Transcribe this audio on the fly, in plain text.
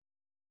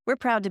We're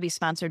proud to be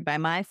sponsored by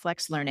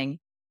MyFlex Learning.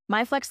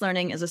 MyFlex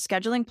Learning is a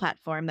scheduling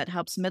platform that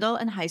helps middle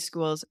and high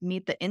schools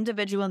meet the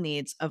individual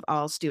needs of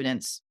all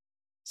students.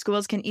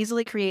 Schools can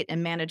easily create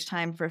and manage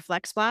time for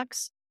flex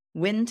blocks,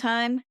 win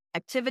time,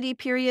 activity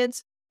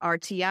periods,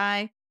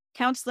 RTI,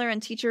 counselor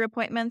and teacher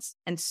appointments,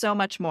 and so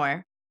much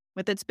more.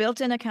 With its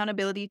built-in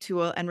accountability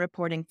tool and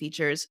reporting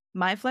features,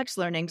 MyFlex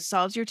Learning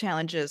solves your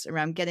challenges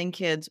around getting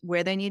kids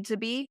where they need to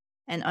be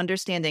and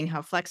understanding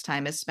how flex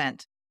time is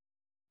spent.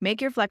 Make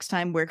your flex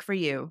time work for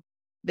you.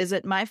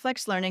 Visit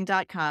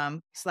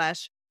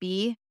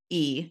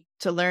myflexlearning.com/BE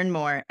to learn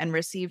more and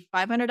receive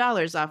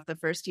 $500 off the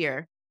first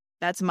year.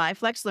 That's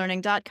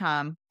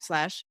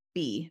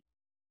myflexlearning.com/B.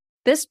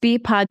 This B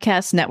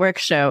Podcast Network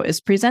show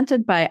is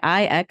presented by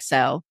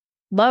IXL.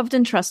 Loved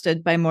and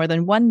trusted by more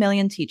than 1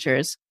 million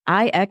teachers,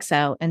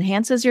 IXL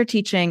enhances your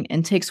teaching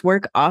and takes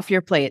work off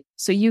your plate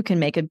so you can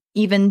make an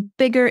even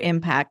bigger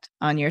impact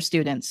on your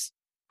students.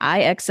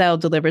 IXL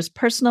delivers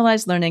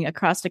personalized learning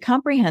across a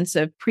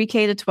comprehensive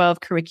pre-K to 12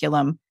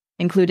 curriculum,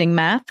 including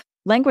math,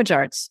 language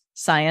arts,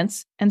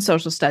 science, and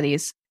social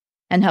studies,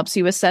 and helps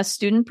you assess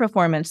student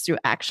performance through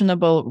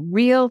actionable,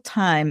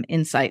 real-time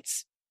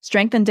insights.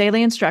 Strengthen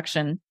daily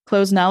instruction,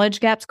 close knowledge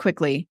gaps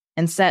quickly,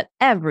 and set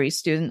every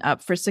student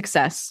up for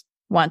success.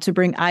 Want to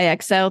bring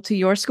IXL to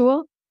your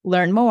school?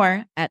 Learn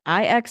more at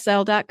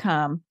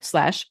ixl.com/B.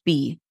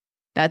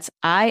 That's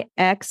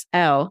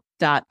ixl.com/BE.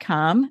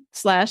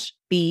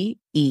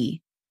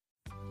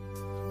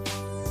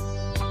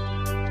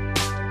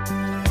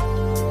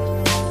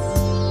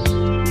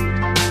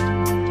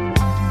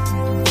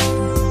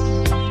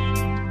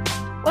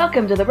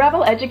 Welcome to the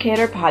Rebel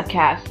Educator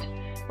Podcast,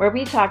 where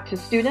we talk to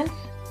students,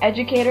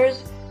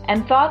 educators,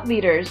 and thought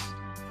leaders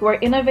who are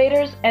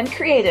innovators and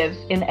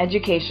creatives in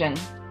education.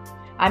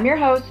 I'm your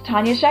host,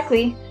 Tanya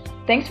Sheckley.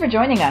 Thanks for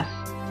joining us.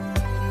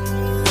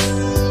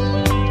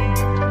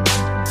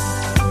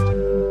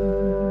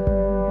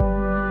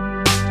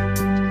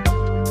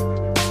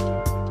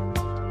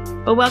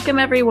 Well, welcome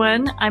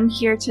everyone. I'm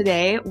here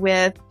today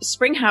with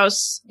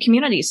Springhouse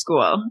Community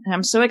School, and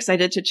I'm so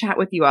excited to chat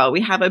with you all.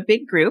 We have a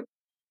big group.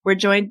 We're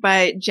joined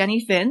by Jenny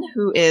Finn,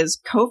 who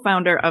is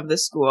co-founder of the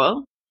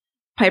school,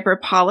 Piper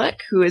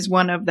Pollock, who is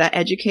one of the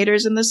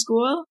educators in the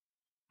school,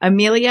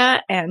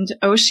 Amelia and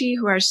Oshi,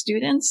 who are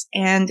students,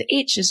 and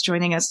H is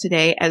joining us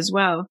today as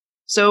well.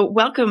 So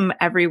welcome,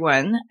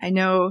 everyone. I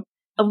know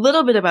a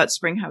little bit about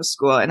Springhouse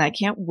School, and I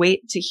can't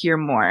wait to hear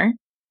more.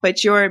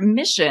 But your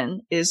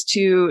mission is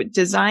to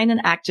design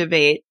and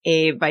activate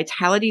a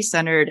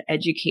vitality-centered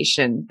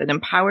education that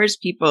empowers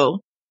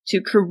people to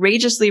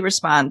courageously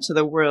respond to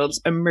the world's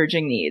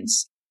emerging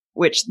needs,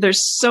 which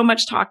there's so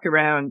much talk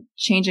around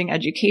changing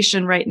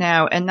education right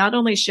now, and not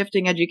only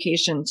shifting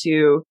education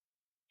to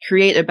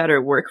create a better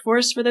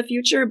workforce for the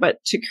future,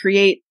 but to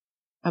create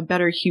a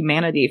better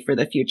humanity for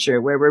the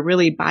future where we're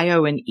really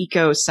bio and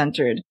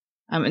eco-centered.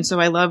 And so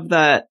I love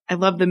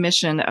the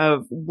mission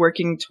of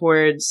working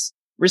towards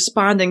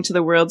responding to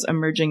the world's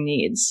emerging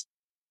needs.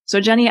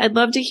 So Jenny, I'd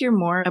love to hear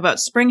more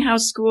about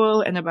Springhouse School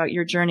and about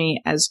your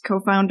journey as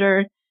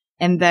co-founder,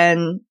 and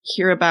then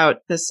hear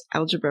about this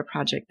algebra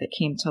project that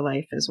came to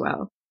life as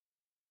well.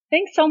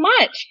 Thanks so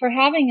much for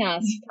having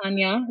us,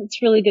 Tanya.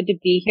 It's really good to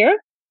be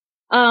here.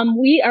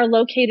 We are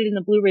located in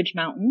the Blue Ridge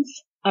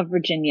Mountains of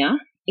Virginia,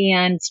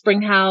 and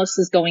Springhouse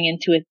is going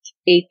into its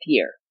 8th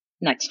year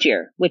next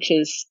year, which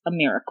is a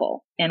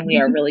miracle. And we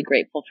are really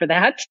grateful for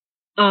that.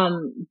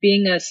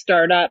 Being a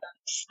startup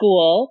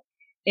school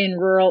in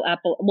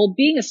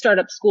being a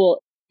startup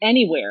school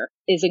anywhere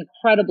is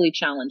incredibly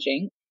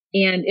challenging.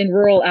 And in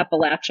rural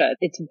Appalachia,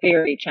 it's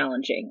very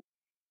challenging.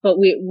 But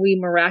we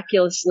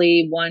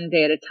miraculously, one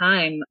day at a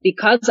time,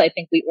 because I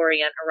think we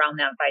orient around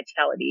that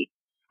vitality,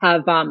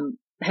 have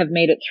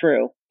made it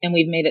through. And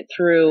we've made it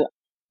through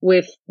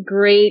with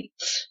great,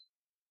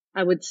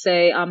 I would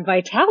say,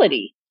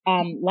 vitality,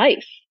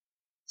 life.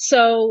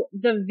 So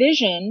the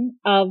vision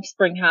of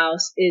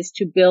Springhouse is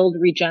to build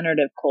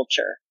regenerative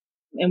culture.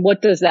 And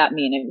what does that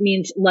mean? It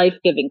means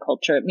life-giving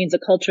culture. It means a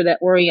culture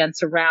that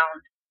orients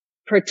around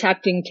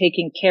protecting,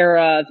 taking care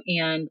of,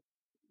 and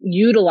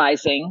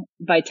utilizing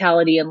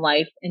vitality in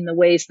life in the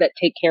ways that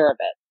take care of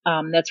it.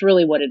 That's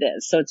really what it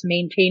is. So it's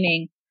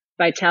maintaining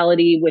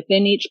vitality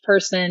within each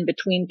person,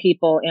 between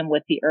people, and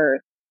with the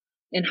earth.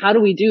 And how do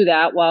we do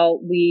that? Well,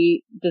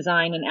 we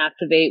design and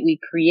activate, we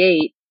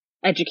create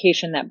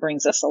education that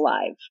brings us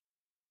alive.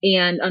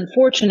 And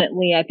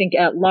unfortunately, I think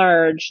at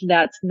large,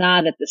 that's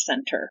not at the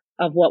center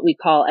of what we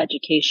call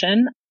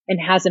education, and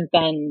hasn't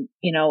been,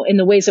 in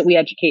the ways that we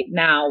educate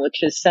now,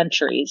 which is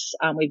centuries.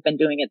 We've been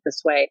doing it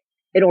this way.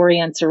 It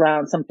orients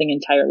around something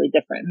entirely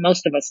different.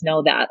 Most of us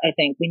know that. I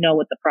think we know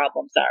what the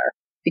problems are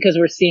because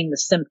we're seeing the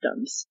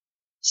symptoms.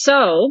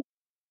 So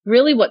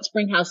really what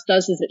Springhouse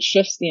does is it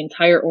shifts the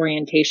entire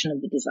orientation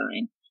of the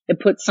design. It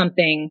puts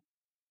something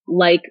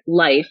like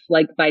life,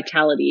 like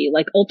vitality,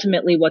 like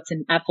ultimately what's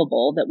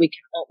ineffable that we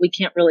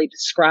can't really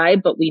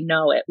describe, but we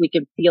know it. We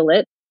can feel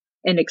it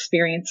and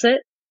experience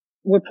it.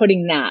 We're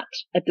putting that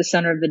at the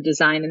center of the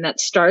design, and that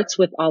starts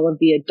with all of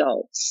the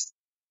adults.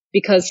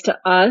 because to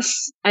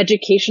us,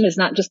 education is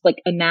not just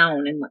like a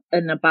noun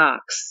in a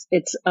box.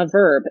 It's a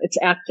verb. It's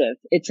active.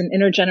 It's an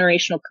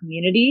intergenerational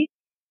community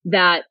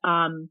that,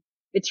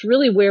 it's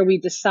really where we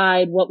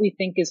decide what we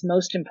think is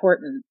most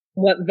important,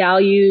 what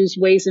values,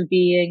 ways of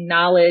being,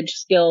 knowledge,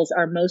 skills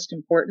are most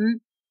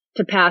important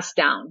to pass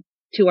down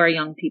to our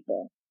young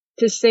people.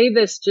 To say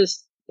this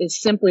just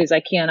as simply as I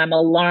can, I'm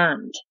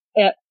alarmed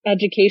at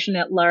education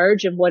at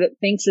large and what it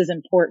thinks is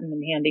important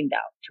in handing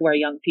down to our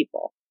young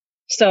people.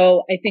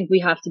 So I think we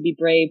have to be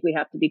brave. We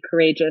have to be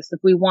courageous.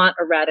 If we want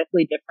a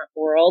radically different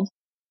world,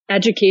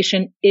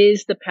 education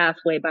is the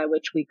pathway by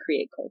which we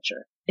create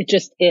culture. It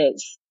just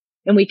is.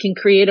 And we can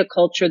create a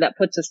culture that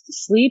puts us to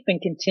sleep and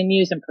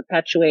continues and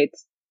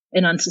perpetuates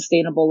an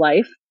unsustainable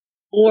life.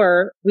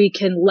 Or we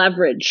can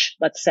leverage,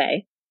 let's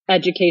say,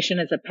 education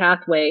as a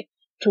pathway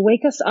to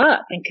wake us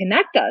up and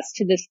connect us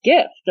to this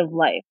gift of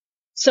life.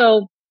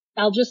 So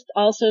I'll just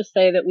also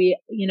say that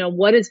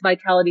what is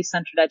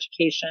vitality-centered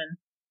education?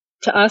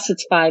 To us,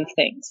 it's 5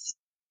 things.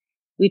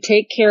 We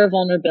take care of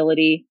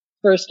vulnerability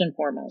first and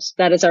foremost.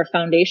 That is our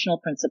foundational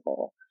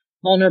principle.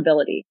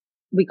 Vulnerability.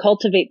 We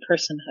cultivate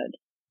personhood.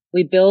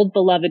 We build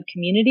beloved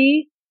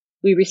community.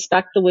 We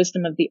respect the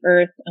wisdom of the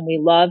earth, and we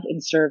love and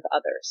serve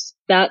others.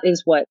 That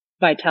is what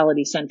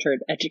vitality-centered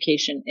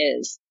education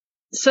is.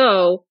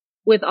 So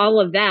with all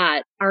of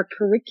that, our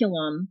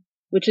curriculum,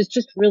 which is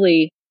just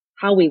really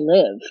how we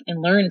live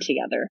and learn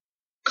together,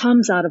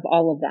 comes out of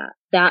all of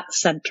that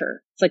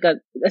center. It's like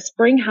a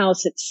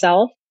Springhouse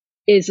itself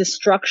is a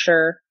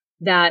structure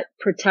that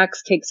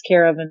protects, takes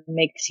care of, and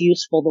makes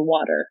useful the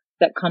water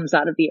that comes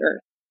out of the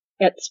earth.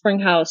 At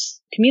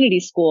Springhouse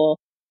Community School,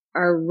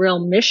 our real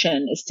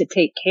mission is to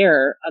take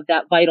care of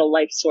that vital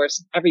life source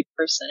in every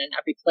person in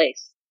every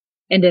place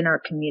and in our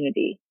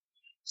community.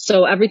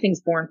 So everything's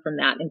born from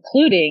that,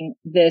 including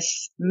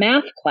this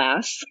math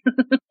class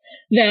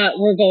that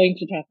we're going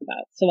to talk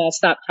about. So I'll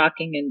stop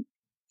talking and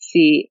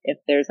see if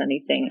there's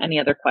any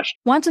other questions.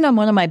 Want to know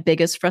one of my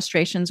biggest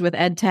frustrations with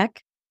ed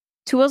tech?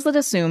 Tools that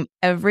assume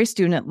every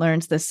student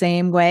learns the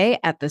same way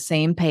at the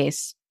same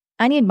pace.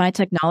 I need my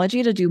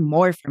technology to do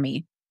more for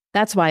me.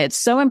 That's why it's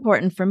so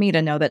important for me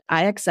to know that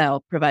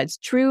IXL provides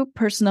true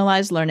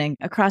personalized learning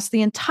across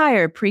the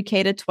entire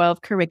pre-K to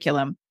 12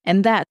 curriculum,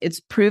 and that its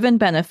proven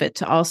benefit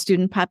to all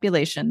student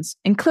populations,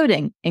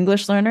 including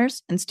English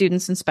learners and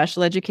students in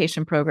special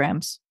education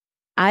programs.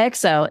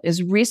 IXL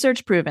is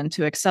research proven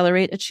to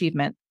accelerate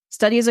achievement.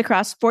 Studies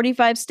across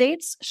 45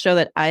 states show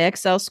that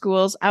IXL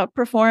schools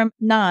outperform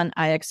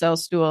non-IXL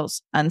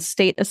schools on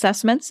state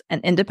assessments,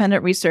 and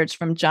independent research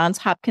from Johns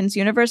Hopkins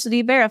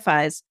University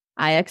verifies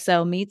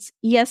IXL meets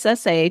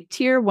ESSA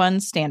Tier 1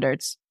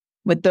 standards.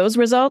 With those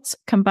results,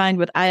 combined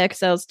with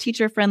IXL's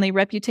teacher-friendly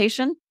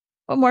reputation,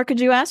 what more could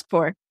you ask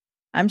for?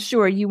 I'm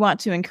sure you want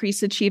to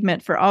increase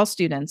achievement for all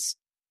students.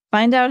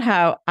 Find out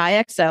how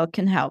IXL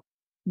can help.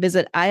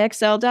 Visit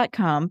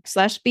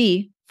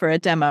IXL.com/B for a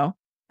demo.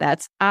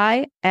 That's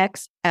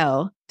IXL.com/BE.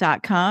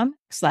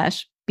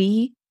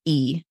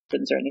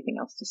 Is there anything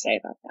else to say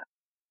about that?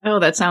 Oh,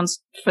 that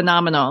sounds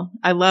phenomenal.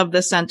 I love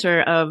the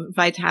Center of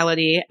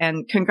Vitality,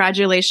 and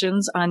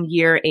congratulations on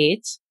year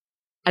 8.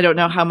 I don't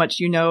know how much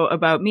you know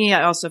about me.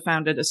 I also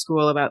founded a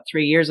school about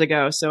 3 years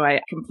ago, so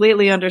I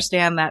completely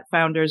understand that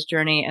founder's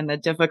journey and the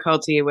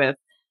difficulty with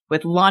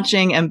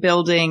launching and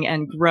building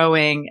and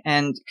growing,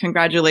 and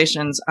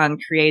congratulations on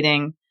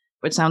creating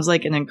what sounds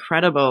like an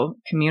incredible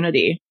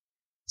community.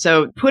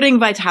 So putting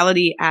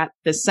vitality at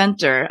the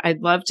center,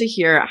 I'd love to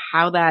hear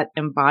how that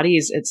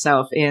embodies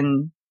itself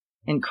in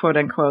quote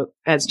unquote,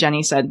 as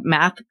Jenny said,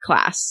 math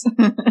class.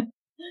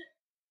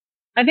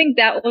 I think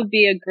that would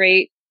be a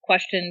great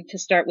question to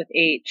start with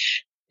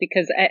H,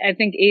 because I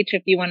think H,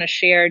 if you want to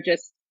share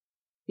just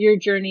your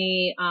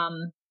journey,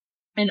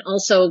 and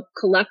also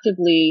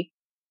collectively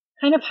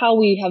kind of how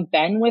we have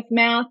been with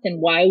math and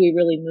why we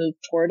really moved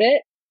toward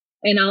it.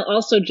 And I'll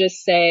also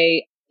just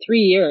say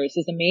 3 years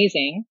is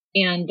amazing.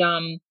 And,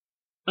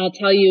 I'll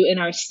tell you, in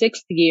our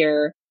 6th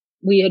year,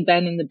 we had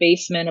been in the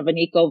basement of an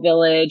eco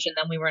village, and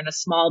then we were in a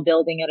small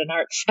building at an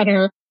art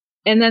center.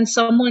 And then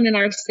someone in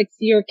our 6th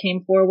year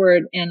came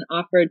forward and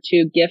offered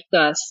to gift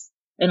us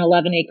an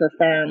 11-acre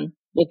farm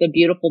with a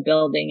beautiful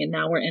building. And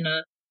now we're in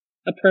a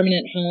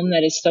permanent home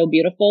that is so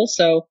beautiful.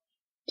 So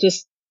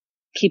just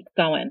keep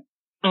going.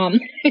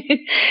 And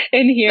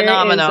here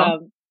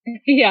Phenomenal.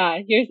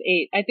 here's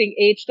 8. I think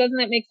H, doesn't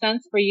that make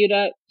sense for you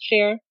to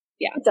share?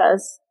 Yeah. It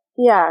does.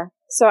 Yeah.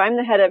 So I'm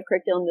the head of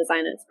curriculum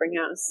design at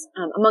Springhouse,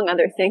 among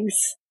other things.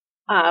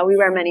 We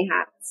wear many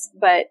hats,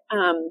 but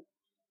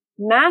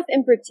math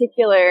in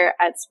particular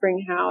at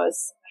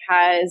Springhouse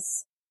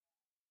has,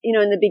 in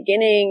the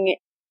beginning,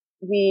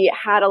 we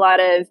had a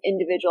lot of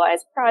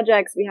individualized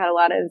projects. We had a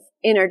lot of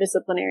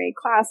interdisciplinary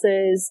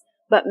classes,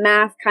 but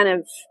math kind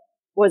of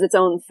was its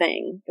own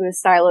thing. It was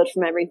siloed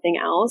from everything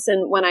else.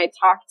 And when I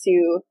talk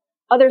to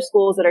other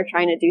schools that are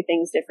trying to do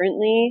things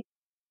differently,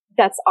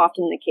 that's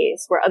often the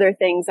case, where other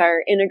things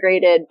are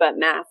integrated, but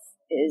math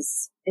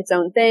is its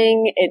own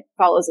thing. It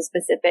follows a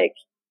specific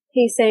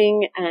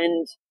pacing,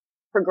 and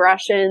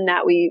progression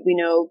that we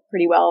know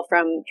pretty well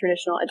from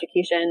traditional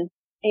education.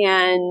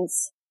 And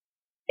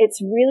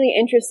it's really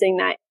interesting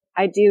that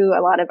I do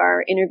a lot of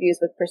our interviews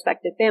with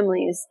prospective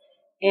families.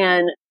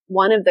 And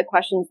one of the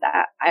questions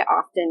that I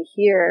often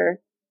hear,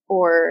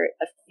 or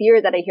a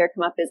fear that I hear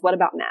come up, is, what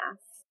about math?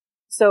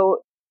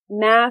 So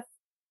math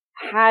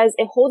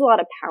it holds a lot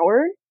of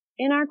power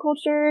in our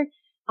culture.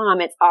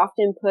 It's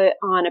often put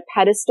on a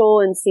pedestal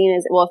and seen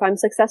as, well, if I'm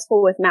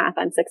successful with math,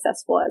 I'm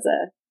successful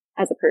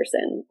as a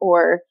person,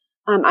 or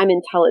I'm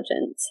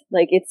intelligent.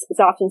 Like it's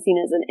often seen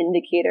as an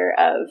indicator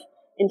of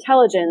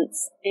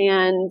intelligence.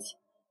 And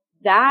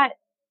that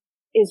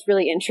is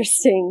really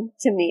interesting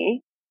to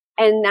me.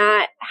 And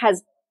that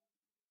has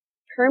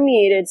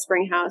permeated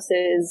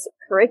Springhouse's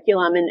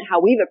curriculum and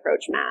how we've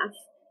approached math.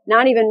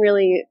 Not even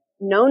really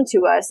known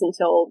to us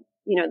until,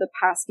 the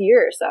past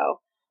year or so.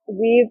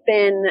 We've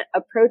been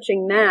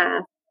approaching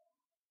math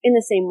in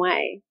the same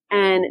way.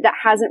 And that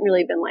hasn't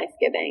really been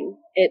life-giving.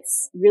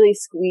 It's really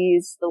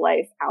squeezed the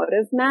life out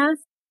of math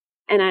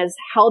and has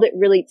held it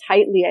really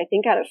tightly, I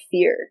think, out of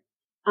fear.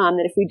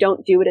 That if we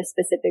don't do it a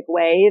specific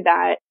way,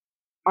 that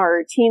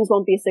our teens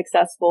won't be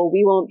successful.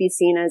 We won't be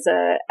seen as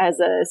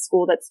a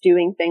school that's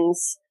doing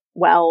things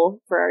well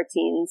for our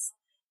teens.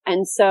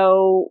 And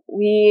so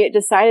we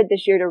decided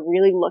this year to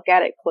really look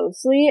at it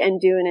closely and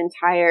do an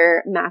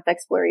entire math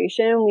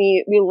exploration.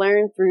 We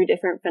learned through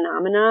different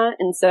phenomena.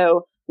 And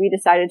so we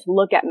decided to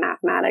look at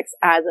mathematics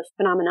as a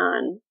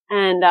phenomenon.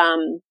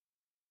 And,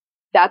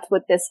 that's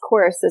what this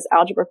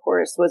algebra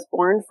course was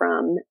born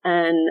from.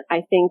 And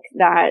I think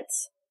that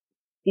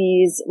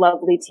these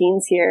lovely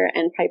teens here,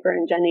 and Piper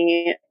and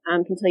Jenny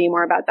can tell you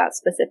more about that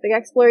specific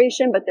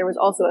exploration, but there was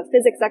also a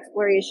physics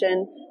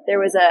exploration. There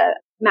was a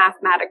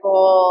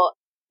mathematical,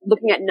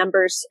 looking at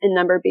numbers and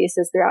number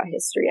bases throughout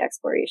history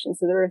exploration.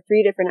 So there were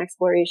 3 different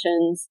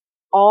explorations,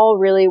 all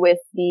really with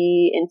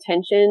the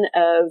intention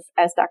of,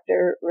 as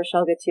Dr.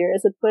 Rochelle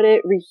Gutierrez would put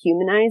it,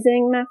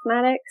 rehumanizing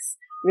mathematics,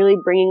 really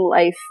bringing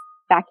life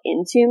back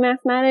into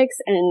mathematics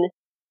and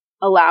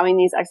allowing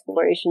these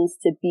explorations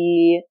to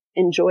be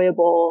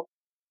enjoyable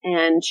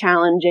and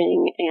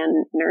challenging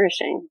and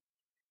nourishing.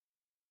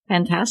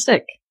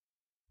 Fantastic.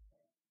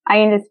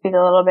 I need to speak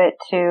a little bit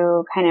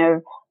to kind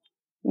of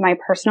my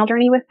personal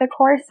journey with the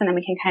course, and then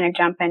we can kind of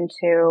jump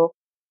into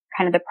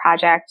kind of the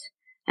project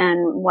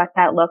and what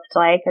that looked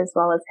like, as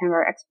well as kind of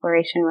our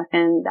exploration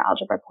within the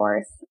algebra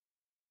course.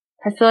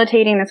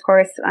 Facilitating this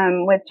course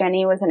with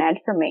Jenny was an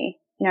edge for me.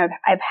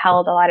 I've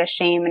held a lot of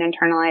shame and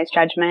internalized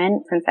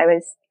judgment since I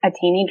was a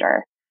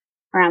teenager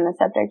around the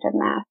subject of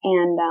math.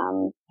 And,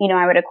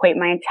 I would equate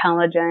my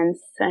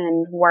intelligence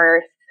and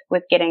worth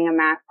with getting a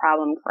math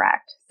problem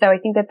correct. So I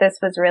think that this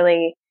was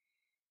really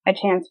a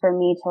chance for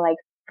me to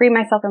free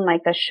myself from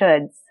the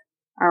shoulds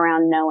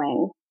around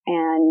knowing.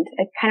 And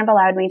it kind of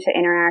allowed me to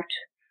interact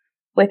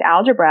with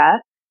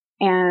algebra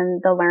and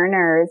the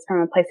learners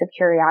from a place of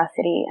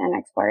curiosity and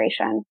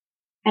exploration.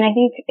 And I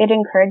think it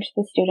encouraged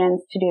the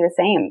students to do the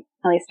same.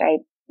 At least I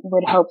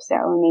would hope so.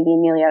 And maybe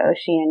Amelia,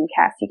 Oshie, and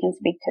Cassie can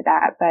speak to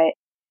that. But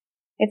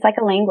it's like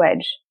a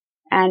language,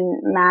 and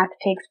math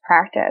takes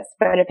practice.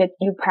 But if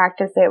you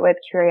practice it with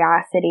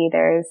curiosity,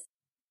 there's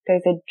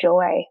a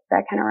joy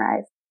that can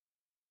arise.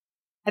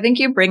 I think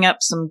you bring up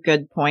some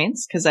good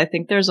points, because I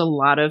think there's a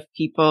lot of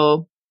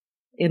people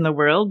in the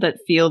world that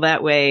feel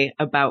that way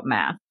about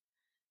math.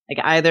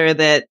 Either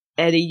that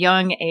at a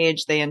young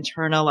age, they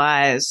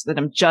internalize that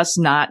I'm just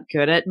not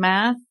good at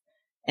math.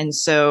 And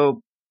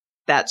so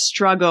that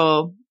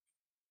struggle,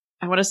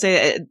 I want to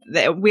say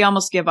that we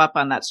almost give up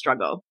on that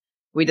struggle.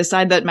 We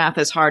decide that math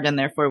is hard and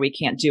therefore we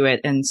can't do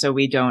it. And so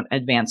we don't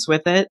advance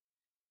with it.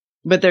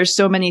 But there's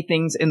so many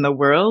things in the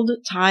world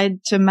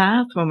tied to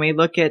math. When we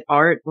look at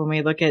art, when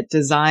we look at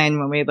design,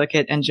 when we look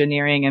at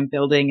engineering and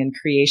building and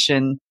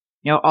creation,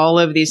 all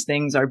of these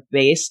things are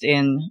based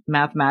in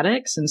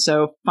mathematics. And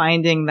so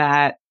finding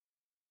that,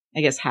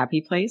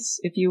 happy place,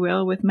 if you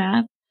will, with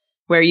math,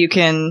 where you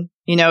can,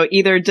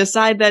 either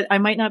decide that I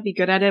might not be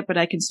good at it, but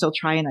I can still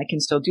try and I can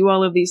still do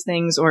all of these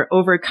things, or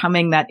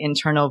overcoming that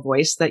internal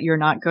voice that you're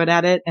not good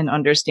at it and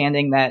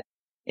understanding that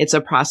it's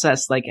a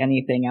process like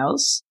anything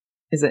else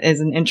is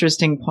an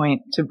interesting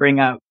point to bring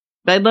up.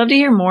 But I'd love to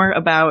hear more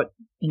about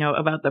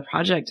the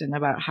project and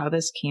about how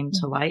this came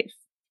to life.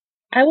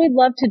 I would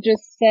love to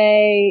just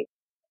say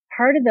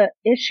part of the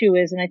issue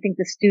is, and I think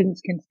the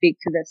students can speak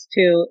to this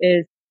too,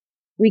 is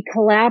we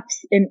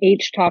collapse, and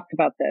H talked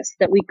about this,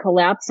 that we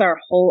collapse our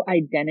whole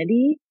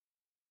identity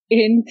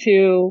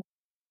into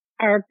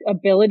our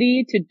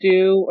ability to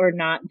do or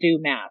not do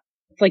math.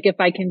 It's like, if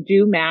I can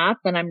do math,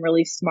 then I'm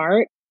really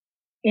smart.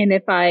 And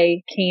if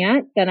I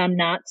can't, then I'm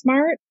not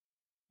smart.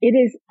 It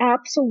is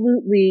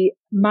absolutely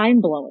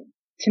mind-blowing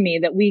to me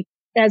that we,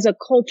 as a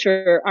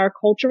culture, our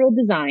cultural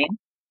design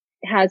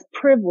has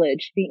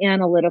privileged the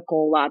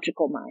analytical,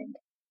 logical mind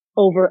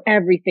over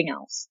everything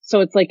else.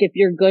 So it's like, if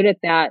you're good at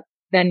that,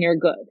 then you're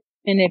good.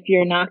 And if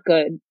you're not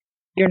good,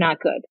 you're not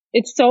good.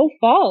 It's so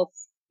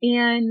false.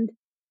 And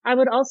I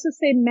would also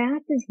say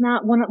math is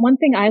not one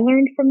thing I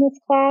learned from this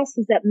class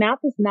is that math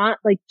is not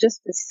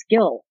just a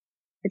skill.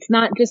 It's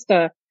not just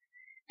a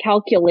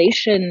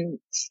calculation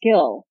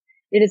skill.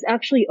 It is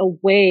actually a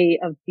way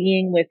of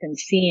being with and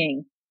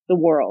seeing the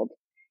world.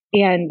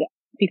 And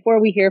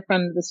before we hear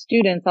from the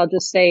students, I'll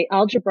just say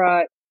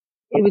algebra,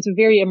 it was a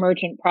very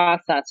emergent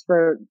process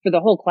for the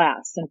whole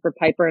class and for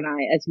Piper and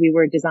I as we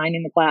were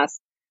designing the class,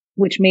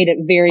 which made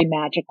it very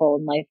magical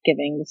and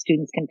life-giving. The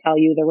students can tell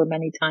you there were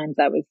many times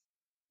I was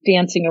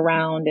dancing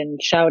around and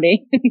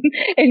shouting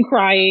and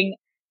crying.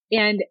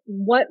 And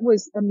what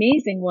was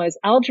amazing was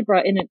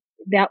algebra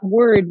that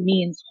word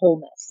means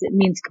wholeness. It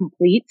means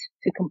complete,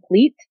 to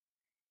complete.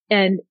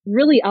 And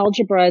really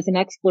algebra is an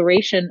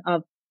exploration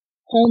of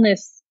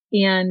wholeness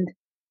and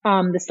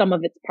the sum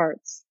of its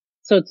parts.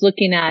 So it's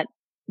looking at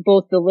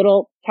both the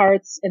little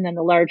parts and then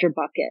the larger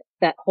bucket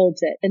that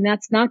holds it. And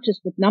that's not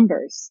just with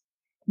numbers.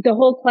 The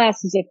whole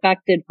class is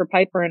affected for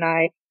Piper and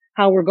I,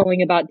 how we're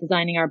going about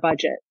designing our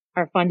budget,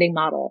 our funding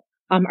model,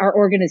 our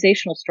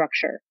organizational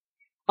structure.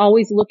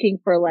 Always looking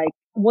for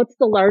what's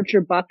the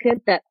larger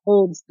bucket that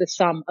holds the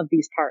sum of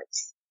these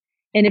parts?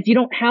 And if you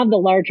don't have the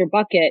larger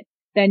bucket,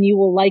 then you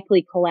will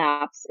likely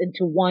collapse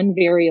into one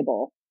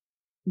variable.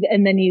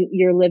 And then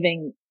you're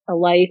living a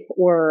life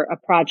or a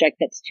project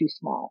that's too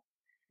small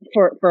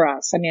for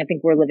us. I mean, I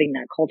think we're living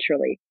that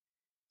culturally.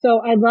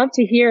 So I'd love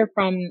to hear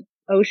from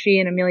Oshi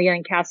and Amelia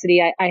and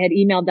Cassidy. I had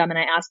emailed them and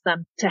I asked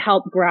them to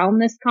help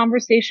ground this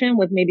conversation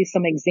with maybe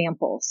some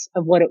examples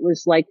of what it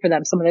was like for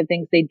them, some of the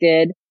things they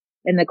did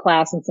in the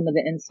class and some of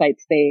the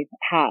insights they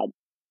had.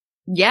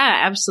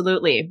 Yeah,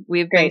 absolutely.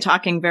 We've been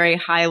talking very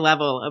high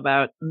level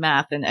about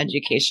math and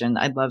education.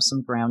 I'd love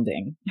some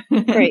grounding.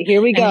 Great.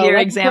 Here we go. And hear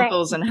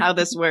examples and how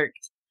this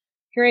worked.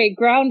 Great.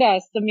 Ground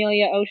us,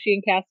 Amelia, Oshi,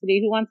 and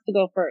Cassidy. Who wants to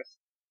go first?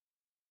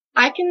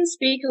 I can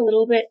speak a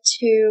little bit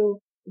to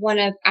one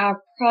of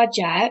our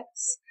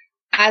projects,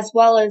 as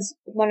well as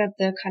one of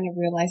the kind of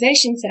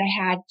realizations that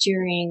I had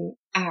during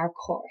our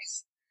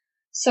course.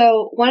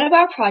 So one of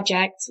our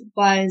projects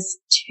was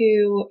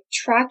to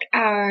track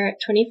our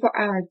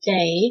 24-hour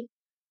day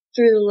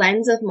through the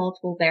lens of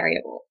multiple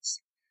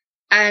variables.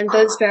 And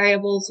those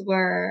variables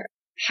were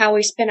how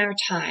we spent our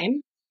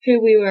time,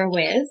 who we were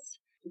with,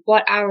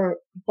 what our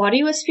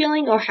body was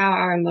feeling or how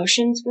our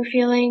emotions were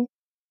feeling,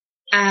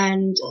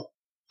 and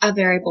a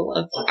variable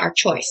of our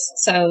choice.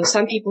 So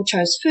some people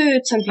chose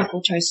food, some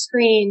people chose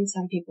screens,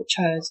 some people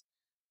chose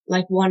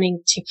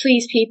wanting to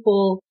please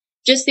people,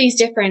 just these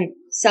different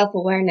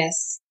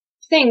self-awareness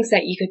things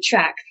that you could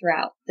track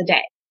throughout the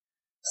day.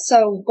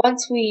 So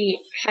once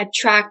we had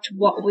tracked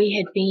what we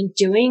had been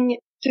doing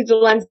through the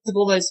lens of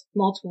all those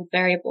multiple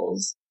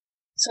variables,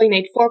 so we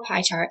made 4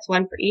 pie charts,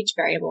 one for each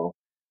variable,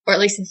 or at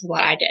least this is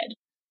what I did.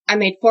 I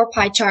made 4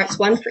 pie charts,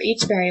 one for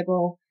each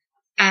variable,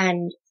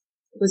 and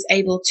was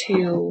able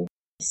to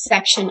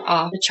section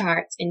off the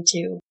charts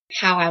into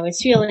how I was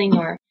feeling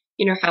or,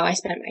 how I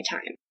spent my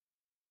time.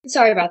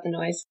 Sorry about the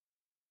noise.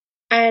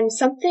 And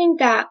something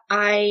that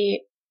a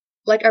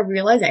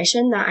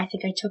realization that I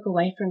think I took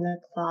away from the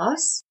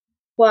class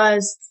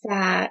was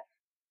that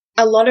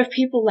a lot of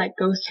people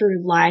go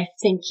through life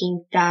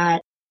thinking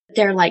that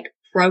they're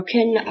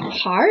broken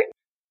apart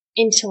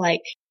into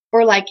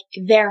or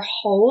their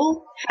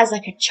whole has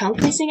a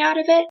chunk missing out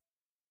of it.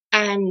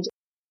 And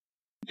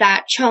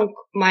that chunk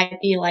might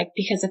be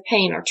because of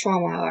pain or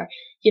trauma or,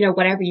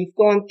 whatever you've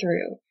gone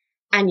through,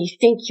 and you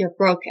think you're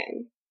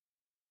broken.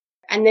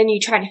 And then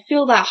you try to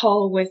fill that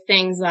hole with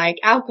things like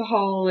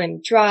alcohol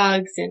and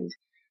drugs and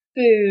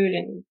food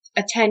and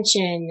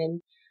attention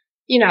and,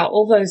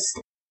 all those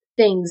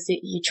things that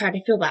you try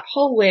to fill that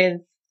hole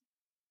with,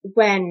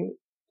 when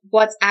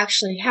what's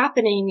actually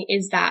happening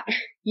is that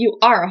you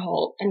are a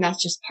whole and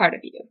that's just part of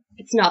you.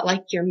 It's not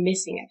like you're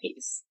missing a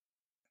piece.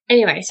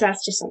 Anyway, so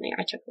that's just something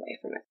I took away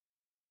from it.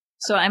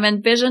 So I'm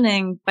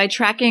envisioning by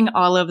tracking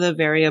all of the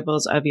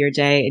variables of your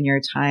day and your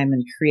time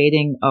and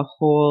creating a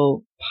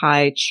whole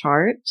pie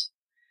chart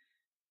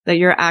that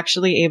you're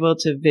actually able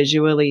to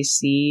visually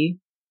see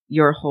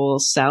your whole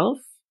self.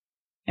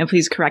 And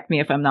please correct me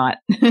if I'm not,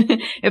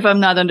 if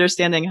I'm not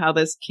understanding how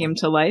this came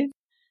to life,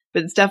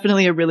 but it's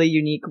definitely a really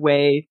unique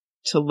way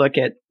to look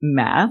at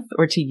math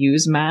or to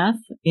use math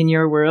in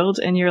your world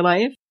and your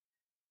life.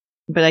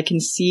 But I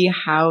can see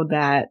how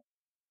that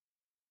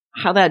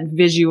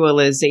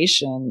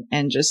visualization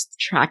and just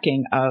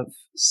tracking of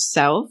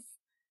self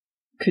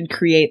could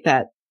create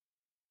that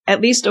at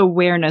least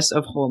awareness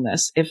of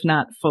wholeness, if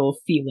not full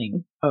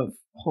feeling of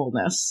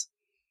wholeness.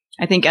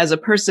 I think as a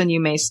person, you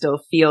may still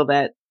feel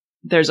that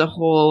there's a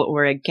hole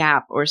or a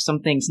gap or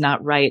something's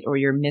not right or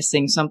you're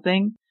missing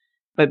something,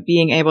 but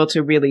being able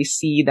to really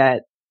see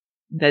that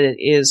it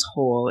is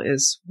whole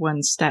is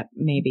one step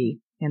maybe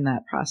in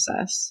that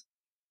process.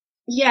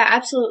 Yeah,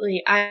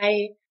 absolutely.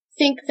 I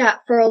think that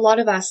for a lot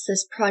of us,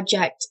 this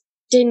project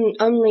didn't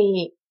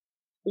only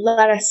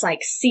let us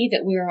see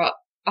that we were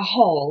a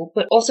whole,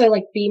 but also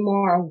be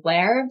more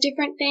aware of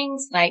different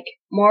things,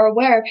 more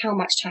aware of how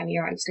much time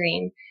you're on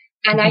screen.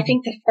 And I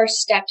think the first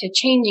step to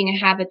changing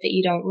a habit that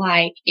you don't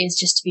like is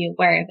just to be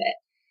aware of it.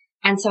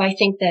 And so I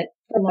think that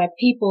for a lot of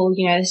people,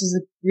 this is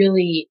a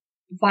really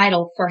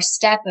vital first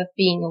step of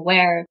being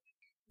aware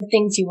the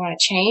things you want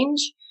to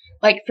change.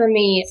 Like for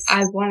me,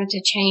 I wanted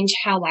to change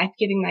how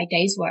life-giving my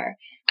days were.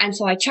 And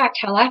so I tracked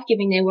how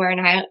life-giving they were,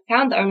 and I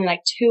found that only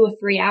like 2 or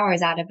 3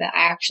 hours out of it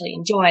I actually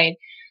enjoyed.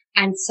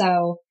 And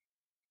so,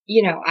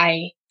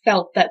 I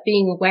felt that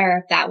being aware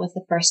of that was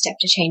the first step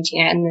to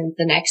changing it. And then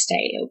the next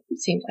day it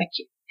seemed like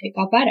it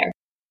got better.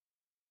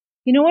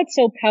 You know what's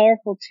so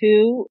powerful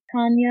too,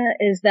 Tanya,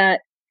 is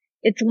that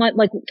it's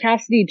like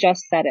Cassidy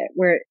just said it,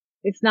 where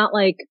it's not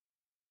like,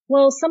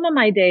 well, some of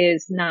my day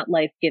is not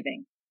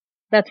life-giving.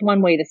 That's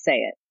one way to say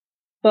it.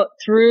 But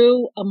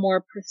through a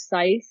more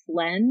precise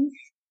lens,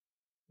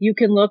 you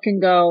can look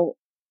and go,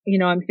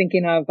 I'm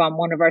thinking of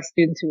one of our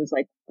students who was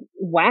like,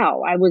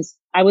 wow, I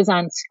was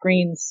on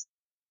screens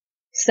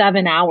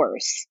 7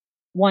 hours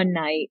one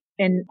night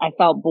and I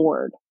felt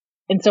bored.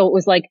 And so it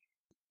was like,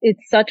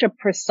 it's such a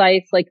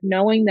precise, like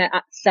knowing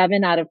that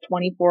 7 out of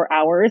 24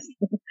 hours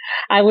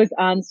I was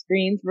on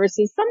screens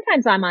versus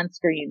sometimes I'm on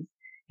screens.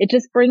 It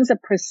just brings a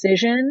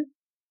precision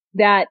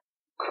that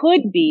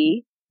could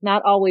be,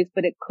 not always,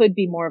 but it could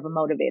be more of a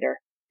motivator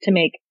to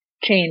make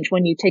change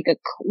when you take a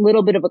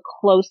little bit of a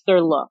closer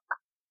look.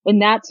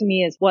 And that to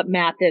me is what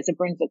math is. It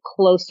brings a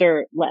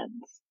closer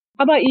lens.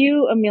 How about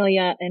you,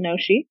 Amelia and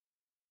Oshi?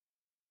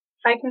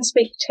 I can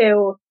speak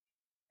to,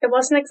 it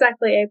wasn't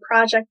exactly a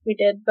project we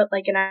did, but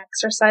like an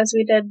exercise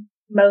we did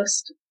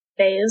most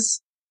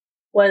days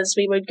was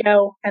we would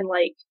go and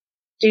like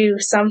do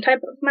some type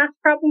of math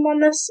problem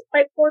on this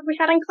whiteboard we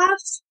had in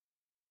class.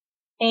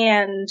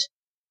 And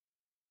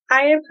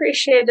I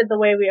appreciated the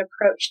way we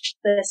approached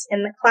this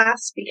in the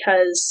class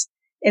because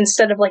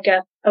instead of like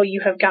oh,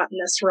 you have gotten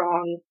this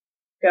wrong,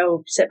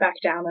 go sit back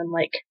down and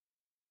like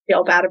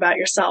feel bad about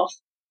yourself.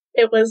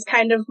 It was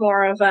kind of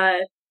more of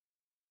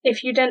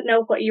if you didn't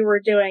know what you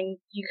were doing,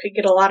 you could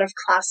get a lot of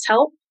class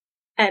help.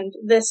 And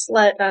this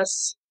let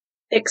us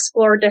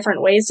explore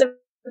different ways of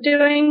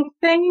doing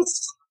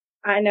things.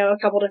 I know a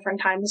couple different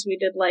times we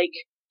did like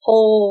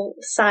whole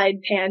side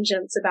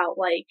tangents about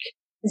like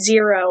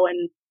 0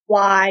 and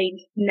why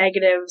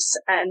negatives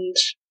and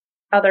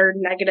other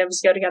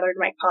negatives go together to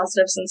make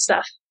positives and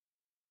stuff.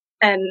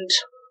 And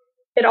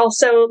it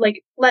also like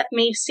let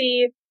me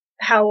see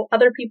how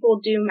other people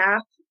do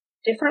math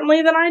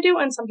differently than I do,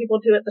 and some people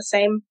do it the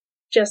same,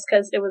 just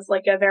because it was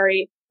like a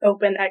very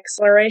open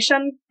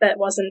exploration that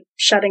wasn't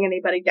shutting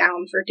anybody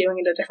down for doing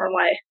it a different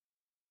way.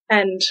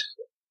 And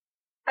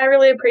I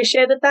really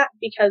appreciated that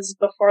because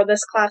before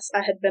this class I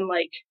had been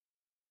like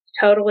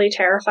totally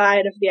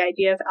terrified of the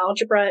idea of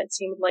algebra. It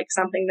seemed like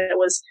something that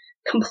was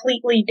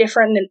completely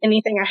different than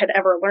anything I had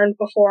ever learned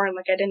before, and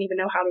like I didn't even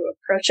know how to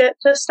approach it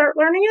to start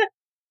learning it.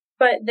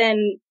 But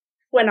then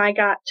when I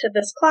got to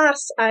this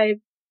class, I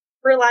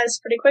realized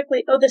pretty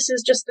quickly, oh, this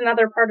is just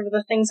another part of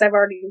the things I've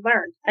already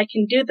learned. I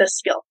can do this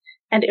skill.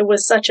 And it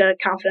was such a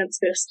confidence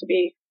boost to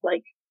be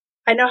like,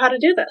 I know how to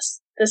do this.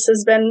 This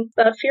has been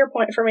a fear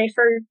point for me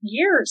for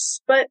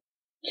years, but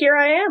here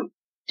I am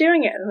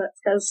doing it. And that's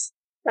because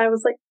I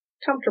was like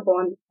comfortable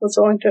and was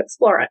willing to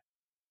explore it.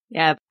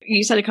 Yeah,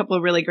 you said a couple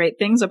of really great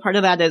things. A part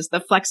of that is the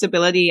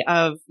flexibility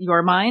of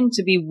your mind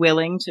to be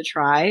willing to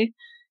try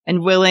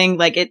and willing,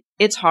 like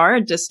it's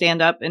hard to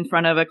stand up in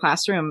front of a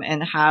classroom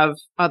and have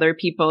other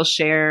people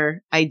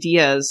share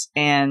ideas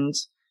and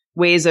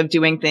ways of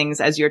doing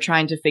things as you're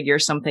trying to figure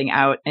something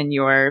out and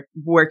you're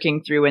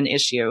working through an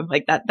issue.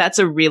 Like that's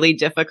a really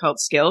difficult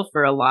skill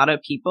for a lot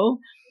of people.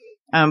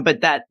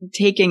 But that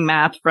taking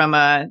math from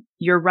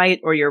you're right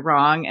or you're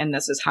wrong, and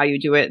this is how you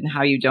do it and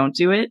how you don't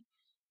do it,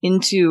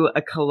 into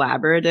a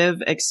collaborative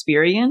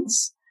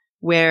experience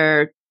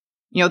where,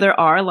 there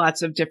are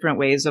lots of different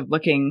ways of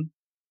looking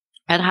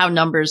at how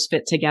numbers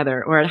fit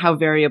together or at how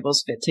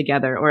variables fit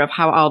together or of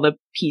how all the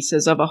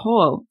pieces of a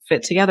whole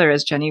fit together.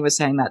 As Jenny was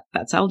saying,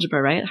 that's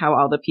algebra, right? How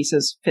all the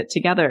pieces fit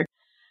together.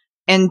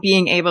 And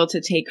being able to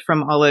take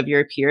from all of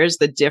your peers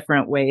the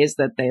different ways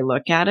that they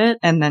look at it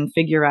and then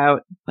figure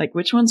out like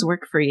which ones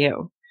work for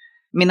you.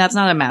 I mean, that's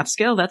not a math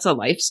skill. That's a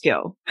life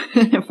skill.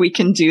 If we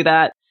can do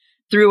that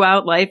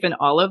throughout life and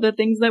all of the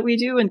things that we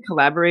do and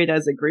collaborate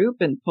as a group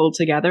and pull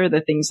together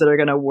the things that are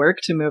going to work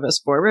to move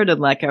us forward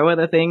and let go of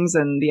the things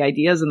and the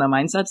ideas and the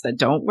mindsets that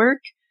don't work,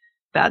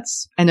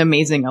 that's an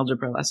amazing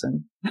algebra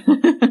lesson.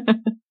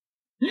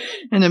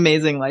 An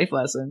amazing life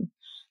lesson.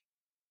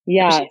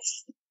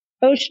 Yes.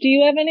 Osh, do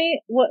you have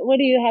what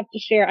do you have to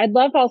share? I'd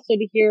love also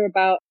to hear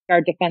about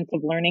our defensive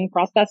learning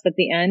process at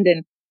the end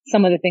and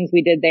some of the things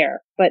we did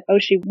there. But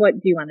Oshi, what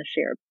do you want to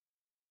share?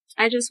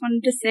 I just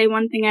wanted to say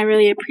one thing I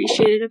really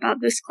appreciated about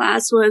this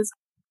class was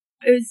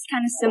it was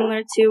kind of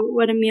similar to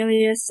what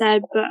Amelia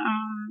said, but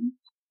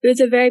it was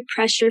a very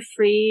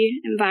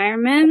pressure-free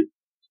environment.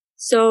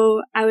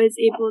 So I was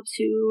able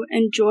to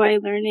enjoy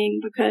learning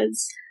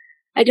because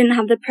I didn't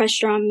have the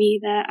pressure on me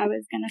that I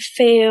was going to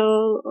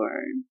fail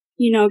or,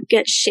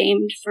 get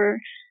shamed for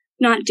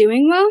not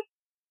doing well.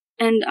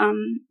 And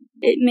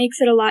it makes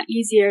it a lot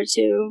easier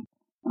to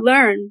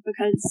learn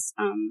because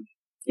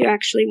you're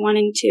actually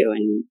wanting to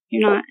and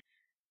you're not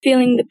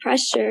feeling the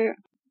pressure.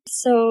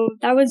 So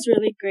that was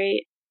really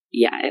great.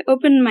 Yeah, it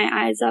opened my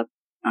eyes up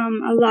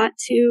a lot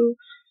to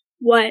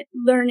what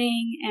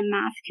learning and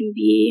math can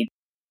be.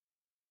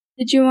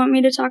 Did you want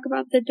me to talk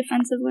about the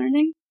defensive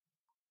learning?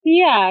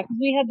 Yeah, because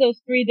we had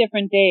those 3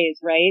 different days,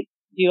 right?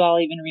 Do you all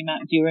even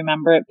remember? Do you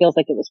remember? It feels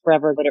like it was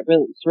forever, but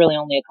it's really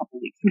only a couple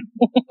weeks.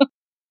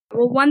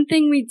 Well, one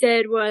thing we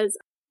did was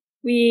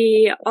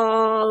we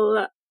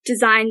all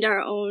designed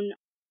our own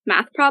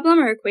math problem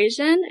or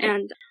equation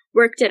and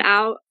worked it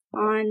out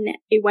on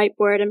a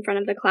whiteboard in front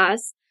of the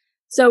class.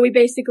 So we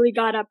basically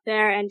got up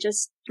there and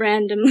just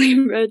randomly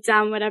wrote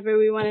down whatever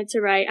we wanted to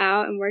write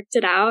out and worked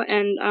it out.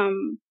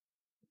 And,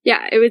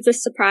 yeah, it was a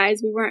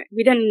surprise.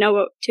 We didn't know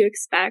what to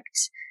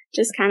expect.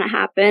 Just kind of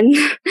happened.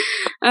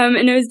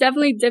 And it was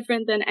definitely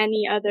different than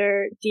any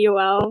other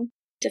DOL,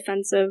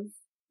 defensive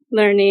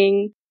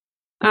learning,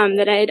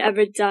 that I had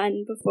ever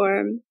done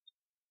before.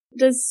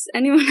 Does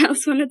anyone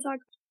else want to talk?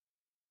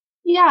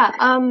 Yeah,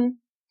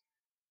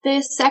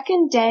 the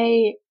second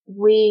day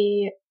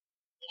we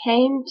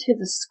came to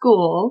the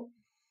school,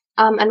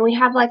 and we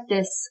have like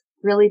this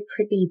really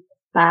pretty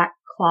back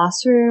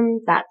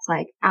classroom that's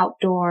like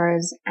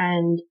outdoors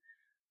and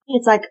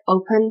it's like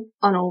open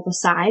on all the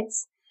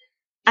sides.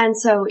 And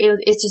so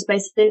it's just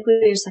basically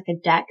just like a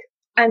deck.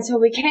 And so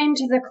we came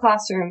to the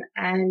classroom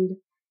and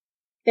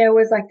there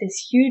was like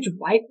this huge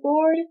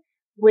whiteboard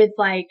with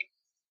like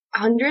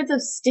hundreds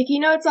of sticky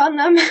notes on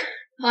them,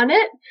 on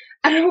it.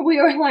 And we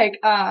were like,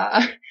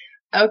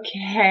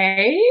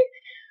 okay.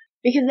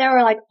 Because there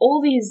were like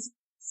all these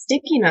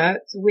sticky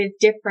notes with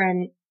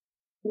different,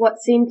 what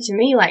seemed to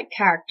me like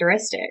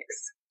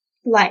characteristics.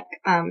 Like,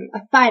 a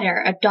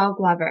fighter, a dog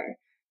lover,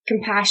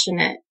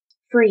 compassionate,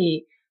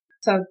 free.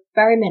 So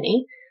very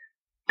many.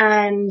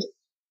 And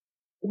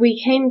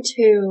we came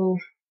to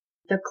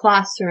the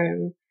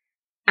classroom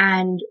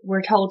and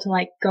we're told to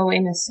like go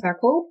in a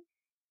circle.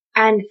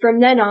 And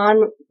from then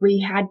on, we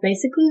had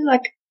basically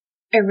like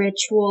a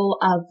ritual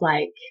of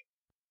like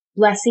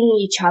blessing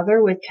each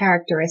other with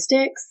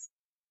characteristics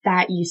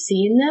that you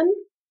see in them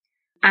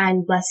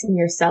and blessing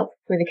yourself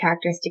for the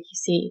characteristic you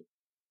see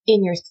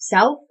in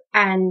yourself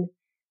and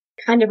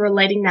kind of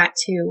relating that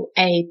to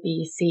A,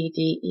 B, C,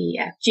 D, E,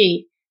 F,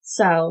 G.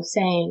 So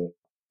saying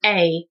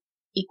A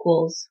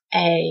equals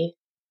a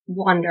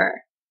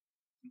wonder,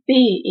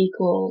 B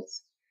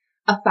equals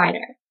a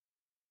fighter.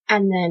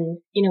 And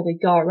then, we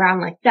go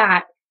around like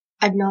that,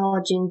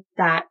 acknowledging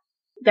that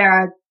there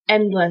are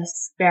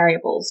endless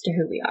variables to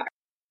who we are.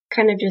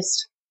 Kind of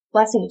just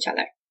blessing each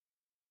other.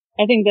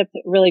 I think that's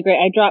really great.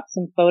 I dropped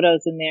some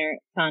photos in there,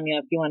 Tanya,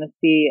 if you want to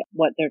see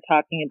what they're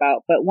talking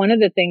about. But one of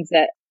the things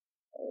that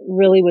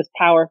really was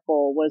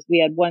powerful was we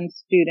had one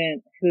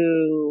student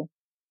who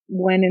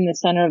went in the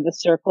center of the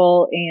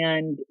circle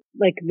and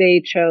like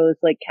they chose,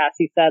 like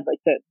Cassie said, like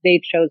they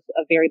chose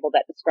a variable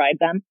that described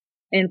them.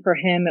 And for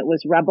him, it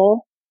was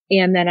rebel.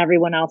 And then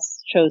everyone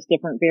else chose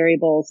different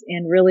variables.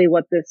 And really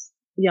what this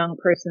young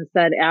person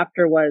said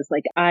after was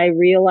like, I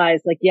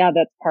realized like, yeah,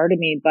 that's part of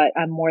me, but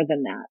I'm more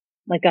than that.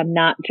 Like, I'm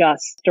not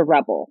just a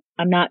rebel.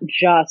 I'm not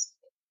just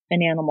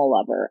an animal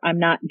lover. I'm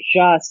not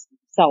just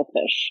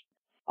selfish.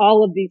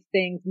 All of these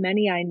things,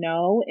 many I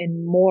know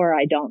and more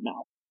I don't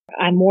know.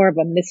 I'm more of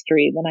a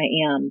mystery than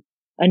I am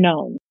a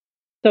known.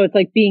 So it's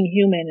like being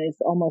human is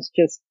almost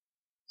just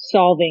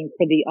solving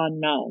for the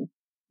unknown,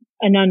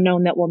 an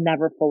unknown that we'll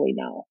never fully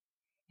know.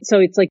 So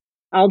it's like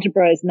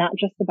algebra is not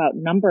just about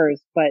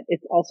numbers, but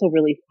it's also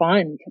really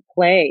fun to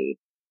play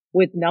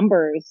with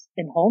numbers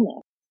and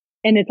wholeness.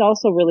 And it's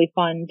also really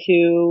fun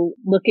to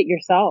look at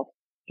yourself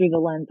through the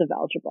lens of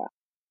algebra.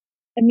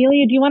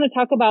 Amelia, do you want to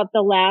talk about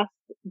the last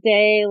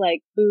day, like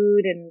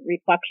food and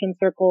reflection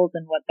circles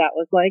and what that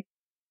was like?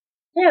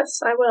 Yes,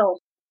 I will.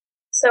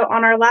 So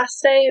on our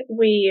last day,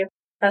 we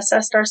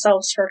assessed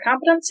ourselves for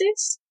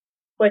competencies,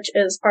 which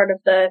is part of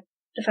the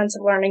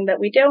defensive learning that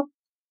we do.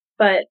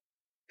 But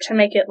to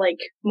make it like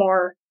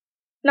more,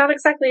 not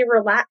exactly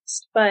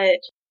relaxed, but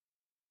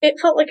it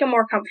felt like a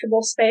more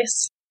comfortable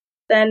space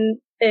than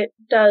it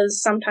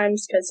does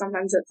sometimes, because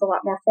sometimes it's a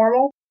lot more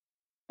formal.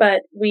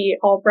 But we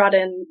all brought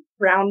in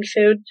round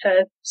food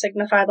to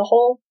signify the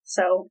whole.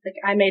 So like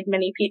I made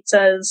mini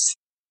pizzas.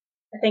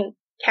 I think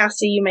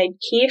Cassie, you made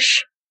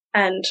quiche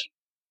and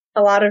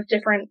a lot of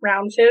different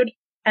round food.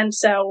 And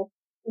so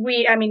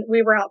we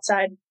were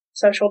outside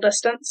social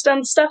distanced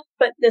and stuff,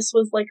 but this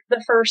was like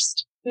the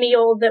first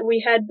meal that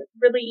we had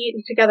really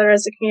eaten together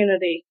as a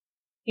community.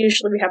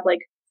 Usually we have like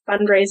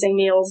fundraising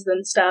meals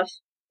and stuff,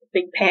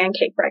 big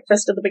pancake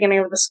breakfast at the beginning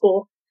of the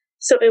school.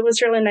 So it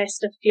was really nice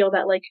to feel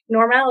that like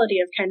normality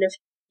of kind of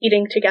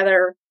eating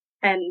together,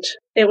 and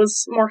it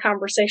was more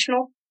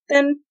conversational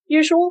than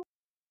usual.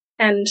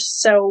 And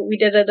so we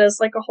did it as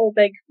like a whole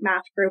big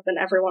math group, and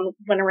everyone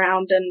went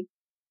around and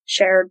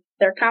shared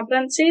their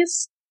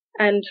competencies,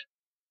 and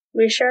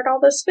we shared all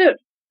this food.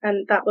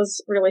 And that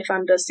was really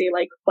fun to see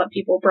like what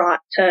people brought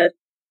to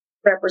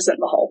represent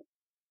the whole.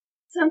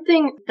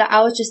 Something that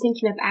I was just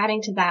thinking of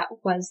adding to that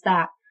was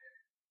that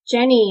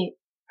Jenny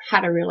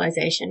had a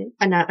realization,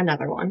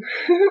 another one.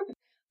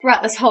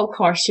 Throughout this whole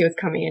course she was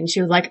coming in,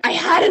 she was like, I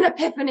had an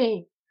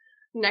epiphany.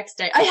 Next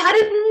day, I had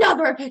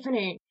another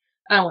epiphany.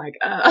 And I'm like,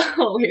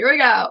 oh, here we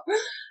go.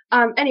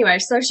 Anyway,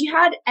 so she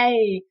had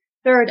a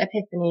third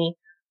epiphany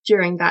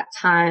during that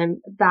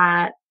time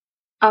that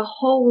a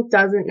hole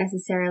doesn't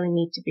necessarily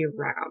need to be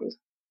round,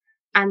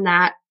 and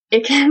that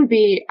it can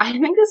be, I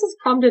think this was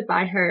prompted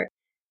by her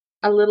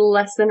a little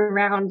lesson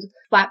around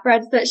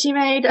flatbreads that she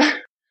made.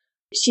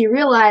 She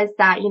realized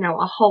that,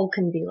 a hole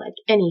can be like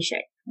any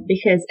shape,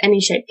 because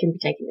any shape can be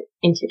taken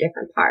into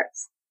different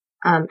parts.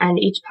 And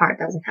each part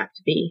doesn't have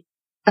to be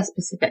a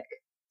specific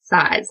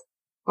size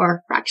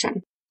or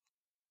fraction.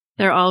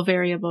 They're all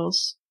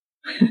variables.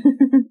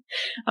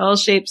 All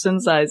shapes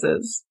and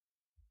sizes.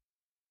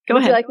 Go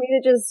ahead. Would you like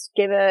me to just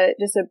give a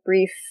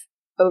brief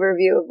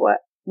overview of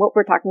what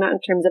we're talking about in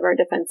terms of our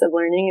defensive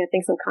learning? I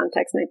think some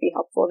context might be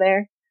helpful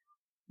there.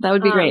 That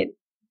would be great.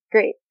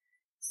 Great.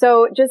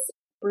 So just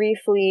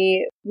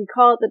briefly, we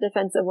call it the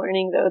defensive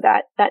learning, though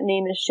that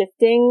name is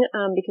shifting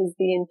because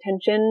the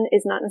intention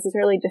is not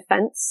necessarily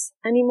defense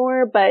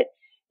anymore, but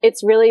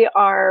it's really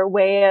our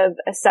way of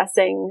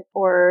assessing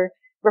or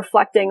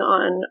reflecting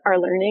on our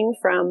learning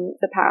from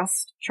the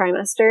past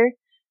trimester.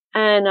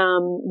 And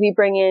we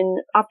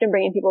often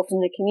bring in people from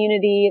the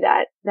community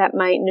that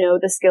might know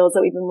the skills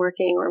that we've been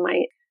working or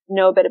might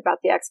know a bit about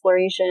the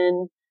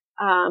exploration,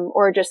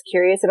 or just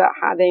curious about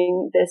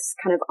having this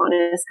kind of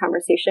honest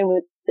conversation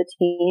with the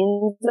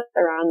teens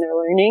around their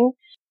learning.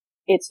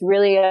 It's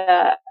really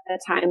a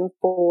time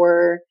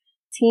for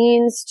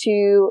teens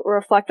to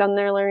reflect on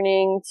their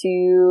learning,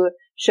 to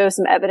show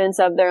some evidence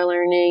of their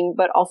learning,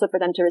 but also for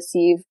them to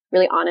receive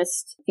really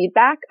honest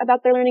feedback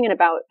about their learning and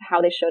about how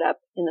they showed up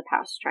in the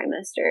past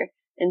trimester.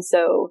 And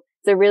so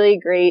it's a really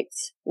great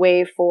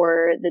way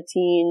for the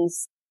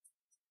teens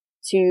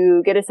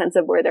to get a sense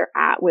of where they're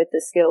at with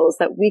the skills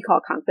that we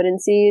call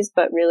competencies,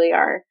 but really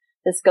are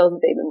the skills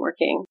that they've been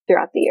working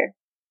throughout the year.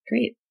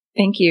 Great.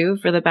 Thank you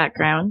for the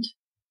background.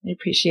 I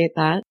appreciate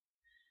that.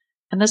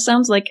 And this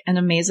sounds like an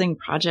amazing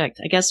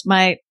project. I guess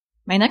my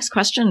next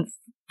question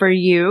for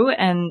you,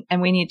 and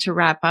we need to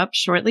wrap up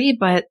shortly,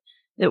 but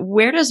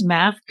where does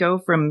math go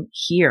from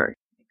here?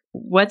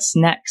 What's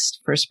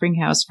next for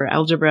Springhouse, for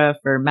algebra,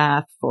 for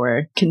math,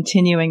 for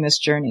continuing this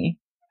journey?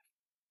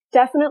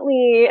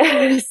 Definitely,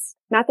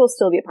 math will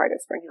still be a part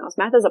of Springhouse.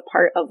 Math is a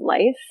part of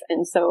life,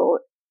 and so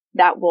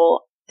that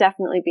will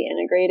definitely be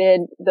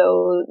integrated,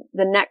 though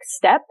the next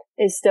step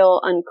is still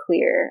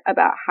unclear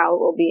about how it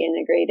will be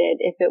integrated,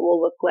 if it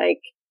will look like,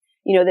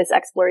 this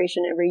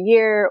exploration every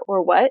year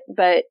or what.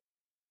 But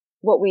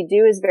what we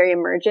do is very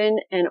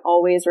emergent and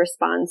always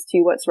responds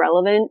to what's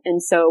relevant.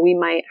 And so we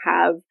might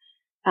have,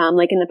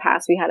 like in the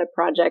past, we had a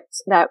project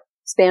that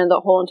spanned the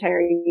whole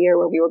entire year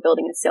where we were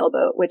building a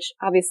sailboat, which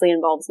obviously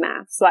involves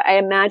math. So I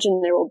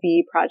imagine there will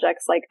be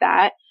projects like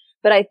that.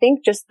 But I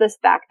think just this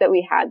fact that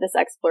we had this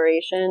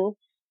exploration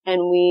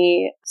and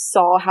we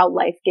saw how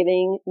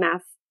life-giving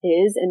math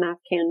is and math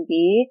can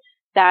be,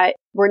 that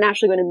we're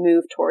naturally going to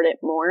move toward it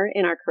more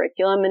in our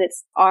curriculum, and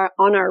it's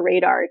on our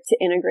radar to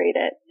integrate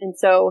it. And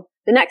so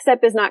the next step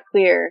is not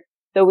clear,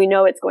 though we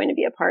know it's going to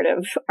be a part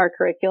of our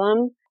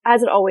curriculum,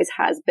 as it always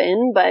has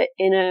been, but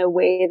in a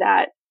way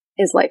that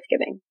is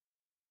life-giving.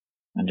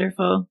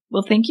 Wonderful.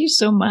 Well, thank you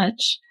so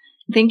much.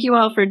 Thank you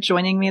all for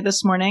joining me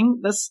this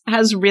morning. This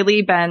has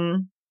really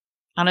been,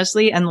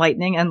 honestly,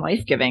 enlightening and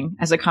life-giving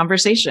as a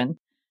conversation.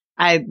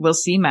 I will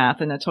see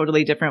math in a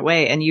totally different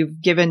way. And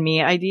you've given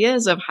me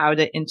ideas of how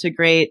to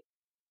integrate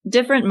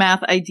different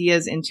math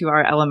ideas into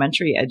our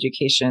elementary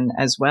education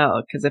as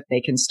well. Because if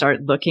they can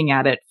start looking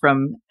at it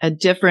from a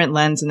different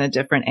lens and a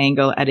different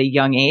angle at a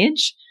young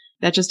age,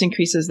 that just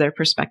increases their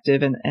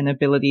perspective and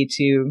ability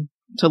to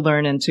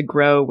learn and to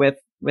grow with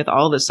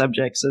all the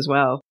subjects as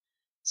well.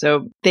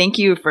 So thank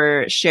you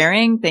for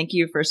sharing. Thank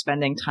you for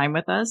spending time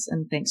with us.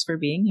 And thanks for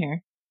being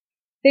here.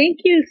 Thank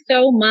you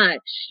so much.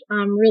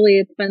 Really,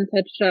 it's been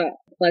such a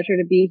pleasure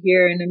to be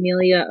here. And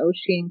Amelia,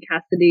 Oshie, and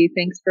Cassidy,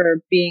 thanks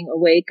for being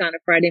awake on a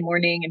Friday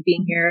morning and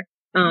being here,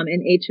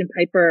 and H and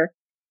Piper.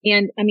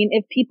 And I mean,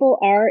 if people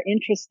are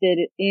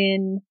interested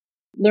in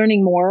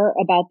learning more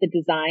about the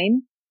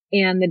design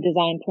and the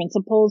design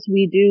principles,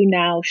 we do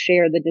now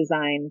share the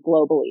design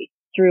globally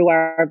through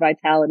our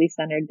Vitality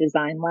Centered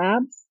Design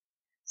Labs.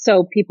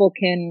 So people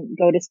can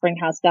go to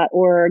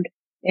springhouse.org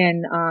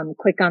and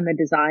click on the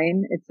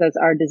design. It says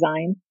our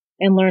design,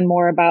 and learn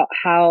more about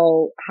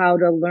how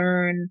to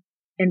learn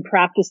and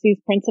practice these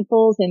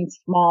principles in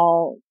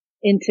small,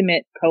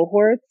 intimate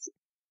cohorts,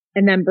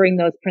 and then bring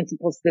those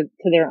principles to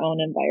their own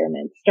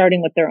environment,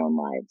 starting with their own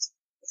lives.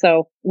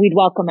 So we'd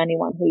welcome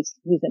anyone who's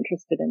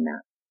interested in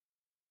that.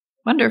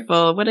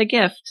 Wonderful. What a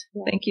gift.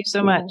 Yeah. Thank you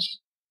so much.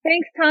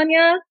 Thanks,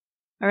 Tanya.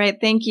 All right.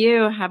 Thank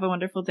you. Have a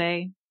wonderful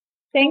day.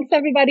 Thanks,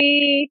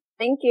 everybody.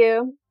 Thank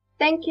you.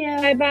 Thank you.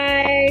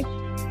 Bye-bye.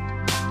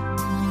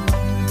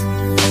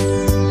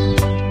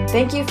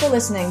 Thank you for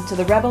listening to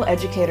the Rebel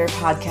Educator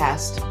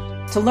podcast.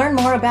 To learn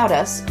more about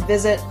us,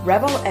 visit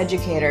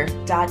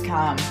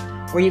rebeleducator.com,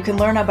 where you can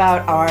learn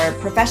about our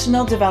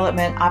professional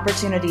development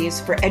opportunities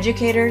for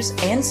educators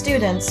and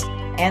students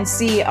and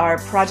see our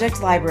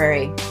project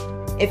library.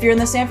 If you're in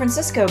the San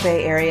Francisco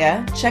Bay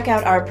Area, check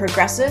out our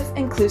progressive,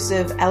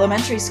 inclusive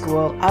elementary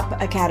school,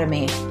 Up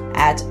Academy,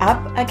 at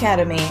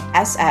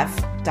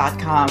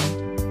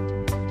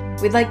upacademysf.com.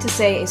 We'd like to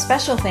say a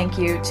special thank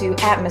you to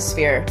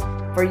Atmosphere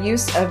for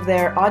use of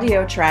their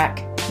audio track,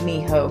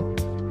 Miho.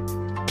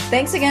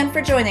 Thanks again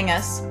for joining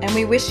us, and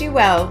we wish you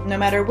well no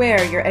matter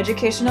where your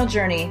educational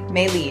journey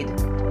may lead.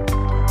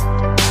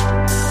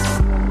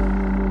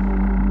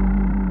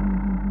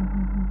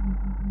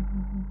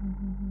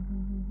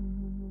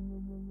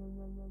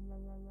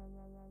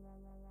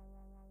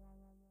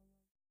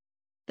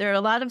 There are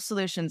a lot of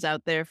solutions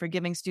out there for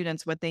giving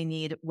students what they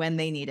need when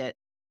they need it.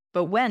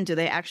 But when do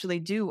they actually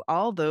do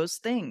all those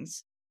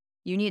things?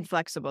 You need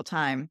flexible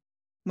time.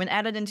 When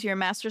added into your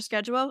master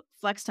schedule,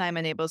 flex time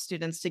enables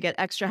students to get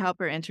extra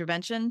help or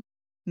intervention,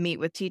 meet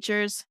with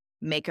teachers,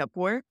 make up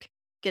work,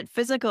 get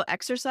physical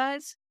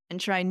exercise, and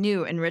try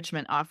new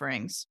enrichment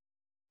offerings.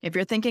 If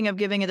you're thinking of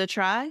giving it a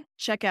try,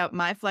 check out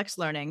My Flex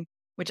Learning,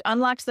 which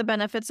unlocks the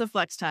benefits of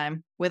flex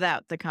time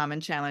without the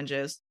common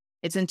challenges.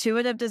 Its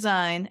intuitive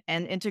design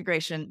and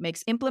integration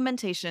makes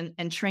implementation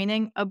and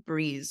training a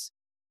breeze.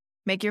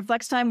 Make your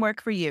flex time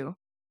work for you.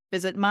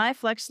 Visit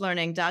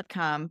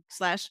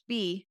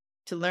myflexlearning.com/B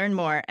to learn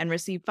more and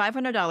receive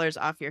 $500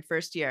 off your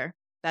first year.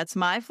 That's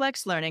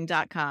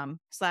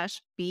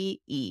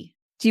myflexlearning.com/BE.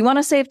 Do you want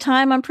to save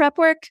time on prep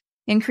work?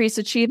 Increase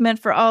achievement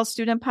for all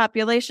student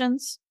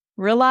populations?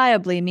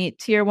 Reliably meet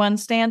Tier 1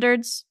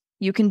 standards?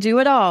 You can do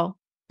it all,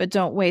 but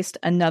don't waste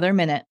another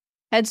minute.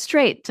 Head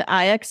straight to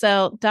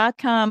ixl.com/B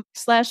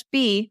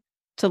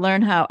to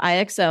learn how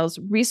IXL's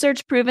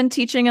research-proven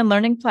teaching and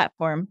learning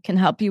platform can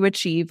help you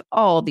achieve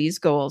all these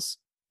goals.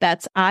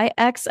 That's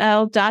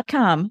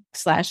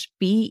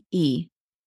ixl.com/BE.